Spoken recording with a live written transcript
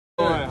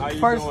How you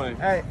First, doing?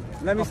 hey,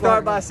 let me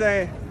start by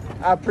saying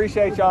I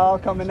appreciate y'all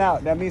coming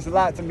out. That means a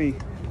lot to me.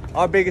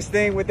 Our biggest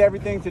thing with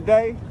everything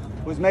today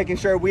was making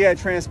sure we had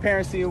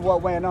transparency in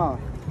what went on.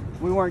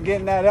 We weren't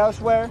getting that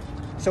elsewhere,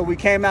 so we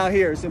came out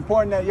here. It's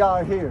important that y'all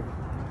are here.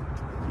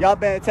 Y'all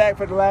been attacked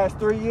for the last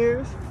 3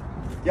 years.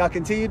 Y'all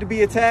continue to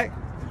be attacked.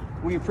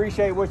 We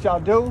appreciate what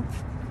y'all do.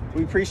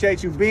 We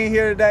appreciate you being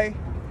here today.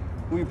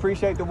 We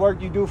appreciate the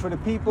work you do for the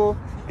people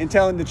and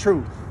telling the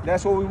truth.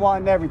 That's what we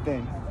want in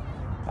everything.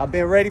 I've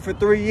been ready for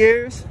 3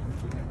 years.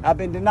 I've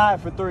been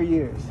denied for 3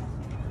 years.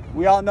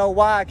 We all know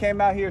why I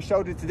came out here,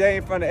 showed it today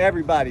in front of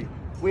everybody.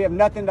 We have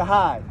nothing to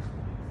hide.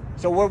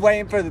 So we're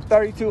waiting for the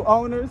 32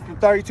 owners, the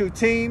 32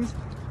 teams,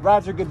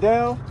 Roger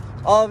Goodell,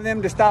 all of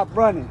them to stop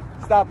running.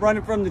 Stop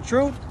running from the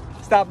truth.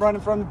 Stop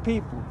running from the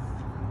people.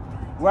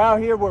 We're out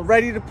here. We're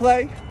ready to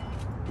play.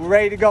 We're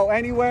ready to go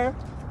anywhere.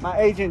 My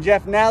agent,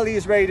 Jeff Nally,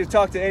 is ready to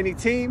talk to any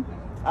team.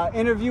 I'll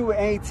interview with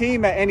any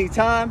team at any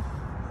time.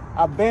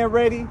 I've been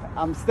ready.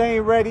 I'm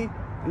staying ready.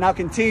 And I'll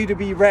continue to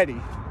be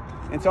ready.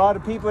 And to all the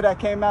people that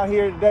came out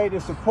here today to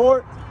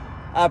support,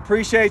 I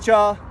appreciate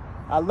y'all.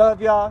 I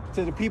love y'all.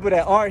 To the people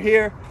that aren't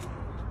here,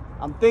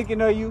 I'm thinking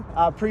of you.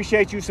 I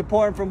appreciate you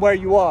supporting from where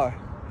you are.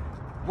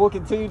 We'll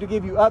continue to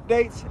give you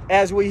updates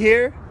as we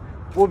hear.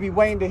 We'll be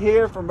waiting to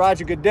hear from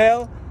Roger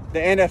Goodell, the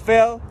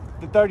NFL,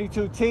 the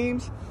 32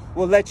 teams.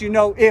 We'll let you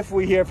know if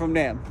we hear from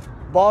them.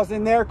 Ball's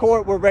in their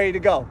court. We're ready to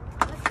go.